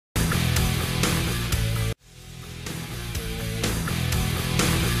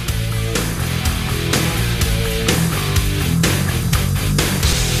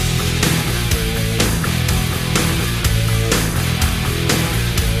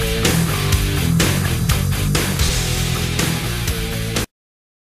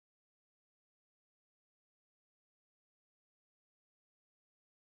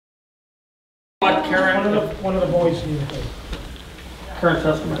One of the boys here. Current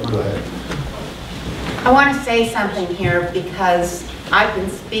testimony. Go ahead. I want to say something here because I've been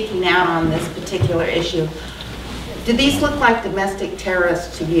speaking out on this particular issue. Do these look like domestic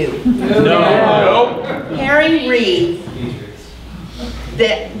terrorists to you? No. Harry Reid,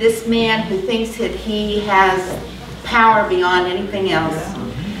 this man who thinks that he has power beyond anything else,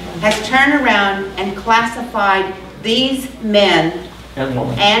 has turned around and classified these men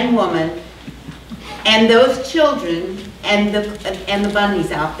and women and those children and the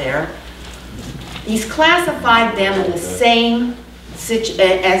bunnies out there. He's classified them in the same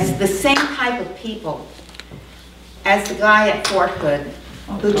as the same type of people as the guy at Fort Hood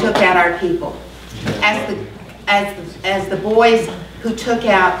who took out our people, as the boys who took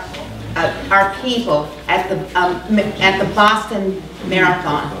out our people at the Boston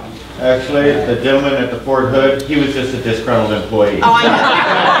Marathon. Actually, the gentleman at the Fort Hood, he was just a disgruntled employee. Oh, I know.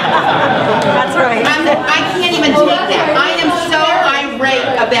 That's right. I can't even take that. I am so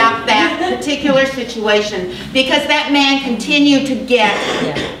irate about that particular situation because that man continued to get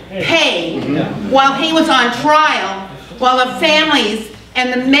paid while he was on trial, while the families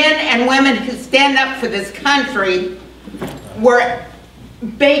and the men and women who stand up for this country were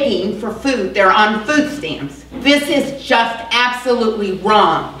begging for food. They're on food stamps. This is just absolutely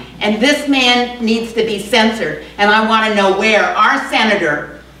wrong. And this man needs to be censored. And I want to know where our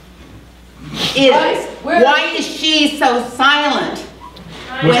senator is. Why is she so silent?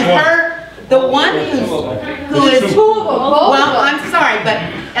 When her, the one who is, well, I'm sorry, but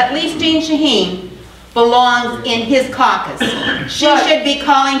at least Jean Shaheen belongs in his caucus. She should be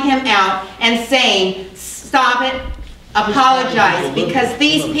calling him out and saying, stop it, apologize, because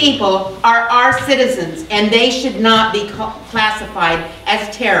these people are our citizens and they should not be classified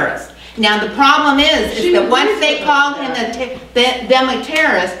as terrorists. Now the problem is that once they call him them a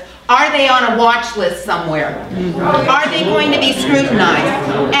terrorist, are they on a watch list somewhere? Are they going to be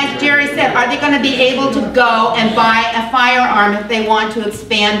scrutinized? As Jerry said, are they going to be able to go and buy a firearm if they want to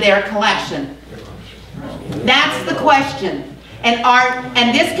expand their collection? That's the question.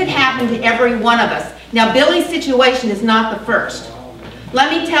 And this could happen to every one of us. Now, Billy's situation is not the first. Let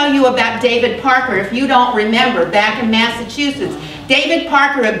me tell you about David Parker. If you don't remember, back in Massachusetts, David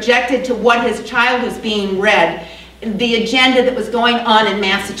Parker objected to what his child was being read, the agenda that was going on in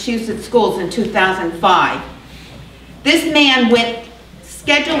Massachusetts schools in 2005. This man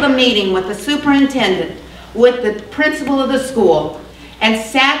scheduled a meeting with the superintendent, with the principal of the school, and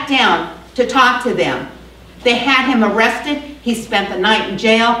sat down to talk to them. They had him arrested. He spent the night in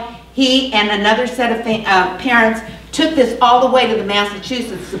jail. He and another set of parents took this all the way to the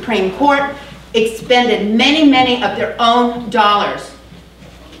Massachusetts Supreme Court, expended many, many of their own dollars,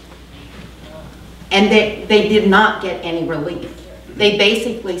 and they did not get any relief. They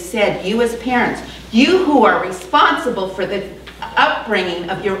basically said, you as parents, you who are responsible for the upbringing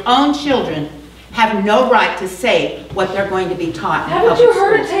of your own children have no right to say what they're going to be taught in Haven't you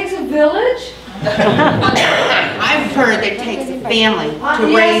heard it takes a village? I've heard it takes a family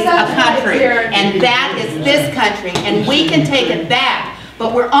to raise a country, and that is this country, and we can take it back,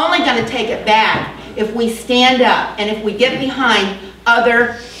 but we're only going to take it back if we stand up and if we get behind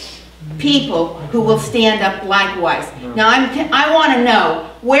other people who will stand up likewise. Now, I want to know,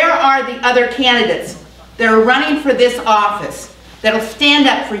 where are the other candidates that are running for this office that'll stand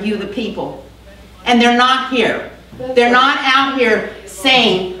up for you, the people? And they're not here. They're not out here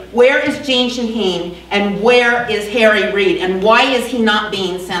saying, where is Jean Shaheen and where is Harry Reid and why is he not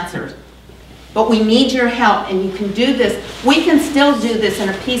being censored? But we need your help, and you can do this. We can still do this in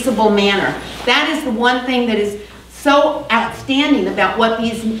a peaceable manner. That is the one thing that is so outstanding about what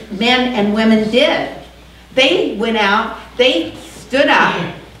these men and women did. They went out, they stood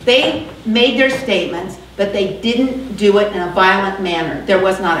up, they made their statements, but they didn't do it in a violent manner. There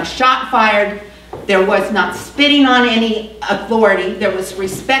was not a shot fired. There was not spitting on any authority. There was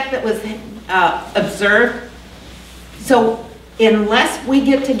respect that was observed. So unless we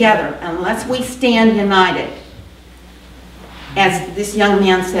get together, unless we stand united, as this young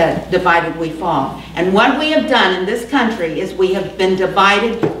man said, divided we fall. And what we have done in this country is we have been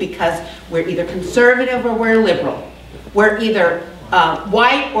divided because we're either conservative or we're liberal. We're either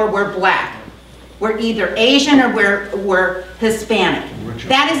white or we're black. We're either Asian or we're Hispanic.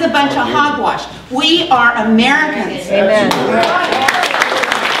 That is a bunch of hogwash. We are Americans. Amen.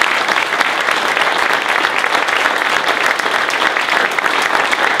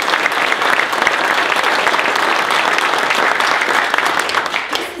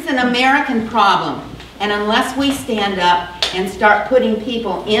 This is an American problem, and unless we stand up and start putting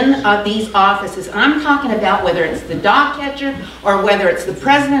people in these offices, and I'm talking about whether it's the dog catcher or whether it's the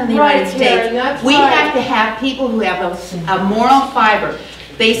President of the United States, we have to have people who have a moral fiber.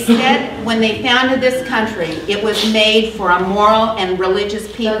 They said when they founded this country, it was made for a moral and religious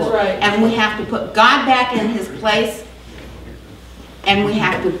people. That's right. And we have to put God back in his place, and we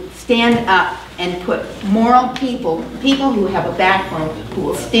have to stand up and put moral people, people who have a backbone, who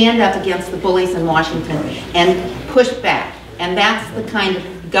will stand up against the bullies in Washington and push back. And that's the kind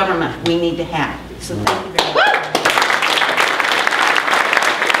of government we need to have. So thank you very much.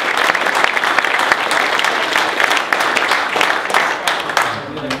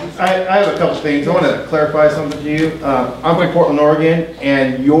 I have a couple things. I want to clarify something to you. I'm from Portland, Oregon,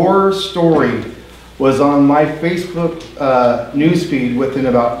 and your story was on my Facebook newsfeed within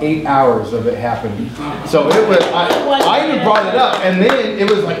about 8 hours of it happening. So it was, I even brought it up, and then it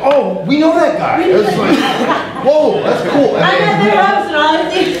was like, oh, we know that guy. It was like, whoa, that's cool.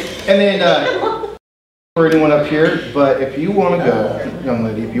 And then for anyone up here, but if you want to go, young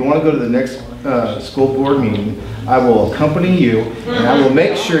lady, if you want to go to the next school board meeting, I will accompany you, and I will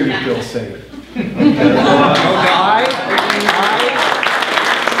make sure you feel safe.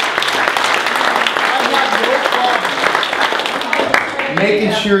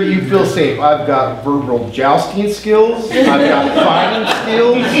 Making sure you feel safe. I've got verbal jousting skills. I've got fighting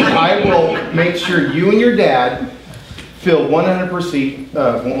skills. I will make sure you and your dad feel 100%.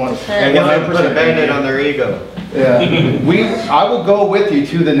 And when they put a Band-Aid on their ego. Yeah, I will go with you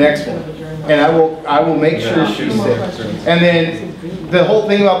to the next one, and I will make sure she's safe. And then the whole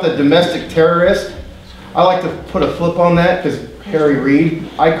thing about the domestic terrorist, I like to put a flip on that because Harry Reid,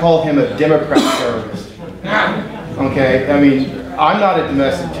 I call him a Democrat terrorist. Okay, I mean, I'm not a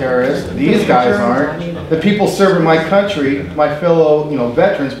domestic terrorist. These guys aren't. The people serving my country, my fellow,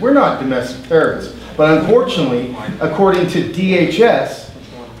 veterans, we're not domestic terrorists. But unfortunately, according to DHS,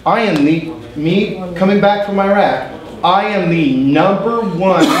 I am me coming back from Iraq, I am the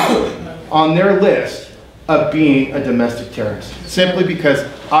 #1 on their list of being a domestic terrorist. Simply because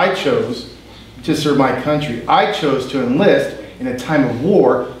I chose to serve my country. I chose to enlist in a time of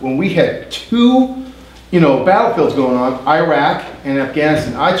war when we had two battlefields going on, Iraq and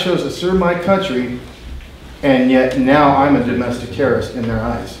Afghanistan. I chose to serve my country, and yet now I'm a domestic terrorist in their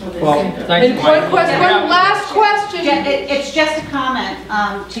eyes. Well, thank you. One last question. It's just a comment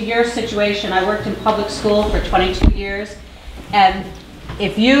to your situation. I worked in public school for 22 years, and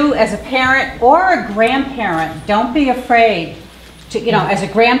if you as a parent or a grandparent, don't be afraid to, as a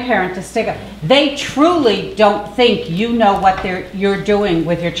grandparent to stick up. They truly don't think you know what you're doing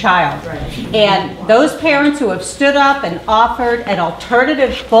with your child. Right. And those parents who have stood up and offered an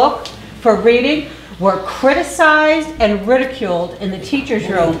alternative book for reading were criticized and ridiculed in the teacher's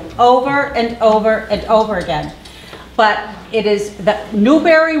room over and over and over again. But it is the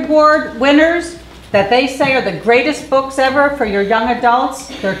Newbery Award winners that they say are the greatest books ever for your young adults.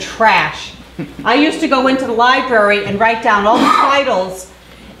 They're trash. I used to go into the library and write down all the titles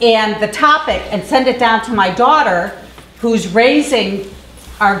and the topic and send it down to my daughter, who's raising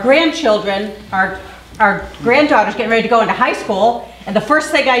our grandchildren, our granddaughter's getting ready to go into high school, and the first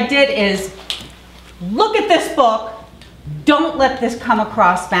thing I did is, look at this book, don't let this come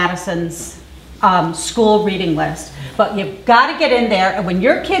across Madison's school reading list. But you've got to get in there, and when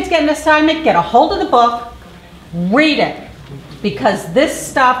your kids get an assignment, get a hold of the book, read it. Because this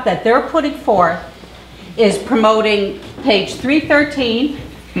stuff that they're putting forth is promoting page 313,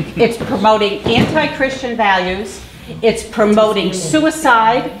 it's promoting anti-Christian values, it's promoting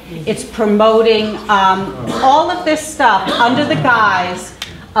suicide, it's promoting all of this stuff under the guise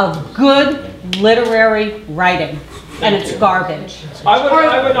of good literary writing, and it's garbage. I would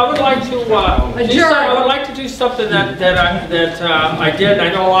like to do something that I did. I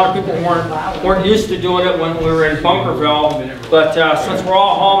know a lot of people weren't used to doing it when we were in Bunkerville, but since we're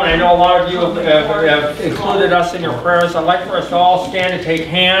all home, and I know a lot of you have included us in your prayers, I'd like for us to all stand and take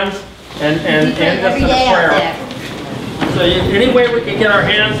hands and end this in a prayer. So any way we can get our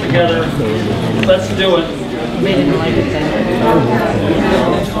hands together, let's do it.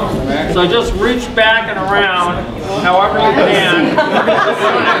 So just reach back and around, however you can.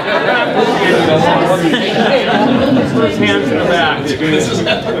 Put his hands in the back.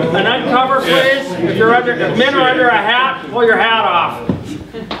 And uncover, please. If men are under a hat, pull your hat off.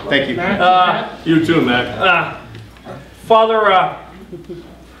 Thank you. You too, Mac. Father, I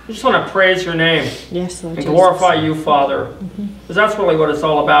just want to praise your name. Yes, Lord. And glorify you, Father. Because that's really what it's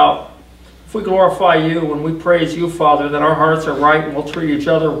all about. If we glorify you, when we praise you, Father, then our hearts are right and we'll treat each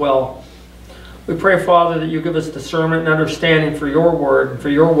other well. We pray, Father, that you give us discernment and understanding for your word and for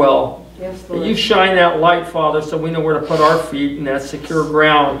your will. That you shine that light, Father, so we know where to put our feet in that secure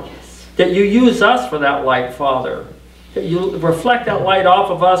ground. That you use us for that light, Father. That you reflect that light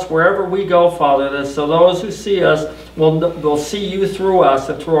off of us wherever we go, Father, that so those who see us will see you through us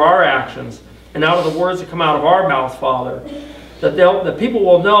and through our actions and out of the words that come out of our mouth, Father. That people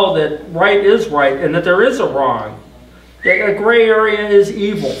will know that right is right and that there is a wrong. That a gray area is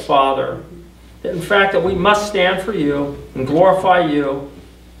evil, Father. That in fact that we must stand for you and glorify you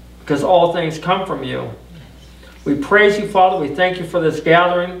because all things come from you. We praise you, Father. We thank you for this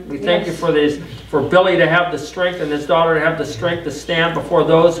gathering. We thank you for Billy to have the strength and his daughter to have the strength to stand before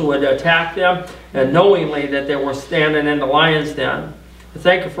those who would attack them and knowingly that they were standing in the lion's den. We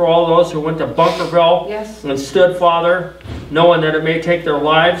thank you for all those who went to Bunkerville and stood, Father, knowing that it may take their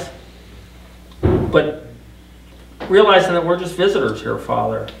lives, but realizing that we're just visitors here,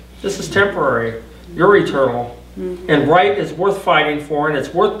 Father. This is temporary. You're eternal. And right is worth fighting for and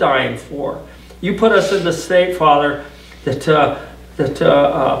it's worth dying for. You put us in the state, Father, that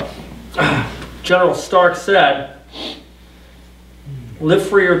General Stark said, live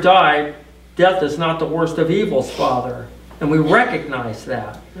free or die, death is not the worst of evils, Father. And we recognize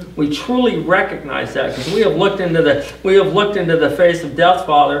that. We truly recognize that because we have looked into the face of death,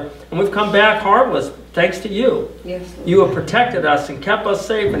 Father, and we've come back harmless thanks to you. Yes, Lord. You have protected us and kept us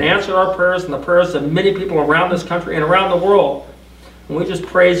safe and answered our prayers and the prayers of many people around this country and around the world. And we just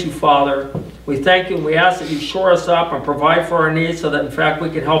praise you, Father. We thank you and we ask that you shore us up and provide for our needs so that in fact we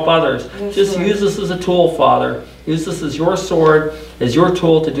can help others. Yes, just Lord. Use us as a tool, Father. Use this as your sword, as your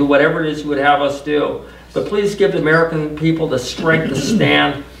tool to do whatever it is you would have us do. But please give the American people the strength to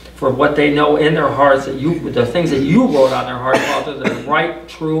stand for what they know in their hearts, that the things that you wrote on their hearts, Father, that are right,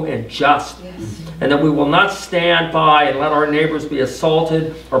 true, and just. Yes. And that we will not stand by and let our neighbors be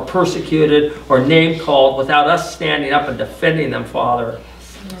assaulted or persecuted or name-called without us standing up and defending them, Father.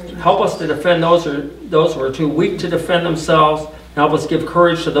 Yes. Help us to defend those who are too weak to defend themselves. And help us give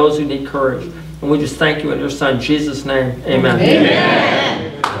courage to those who need courage. And we just thank you in your Son, Jesus' name. Amen. Amen.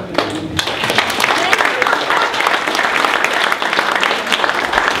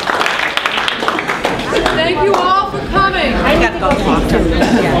 Thank you all for coming. I got to go talk to them.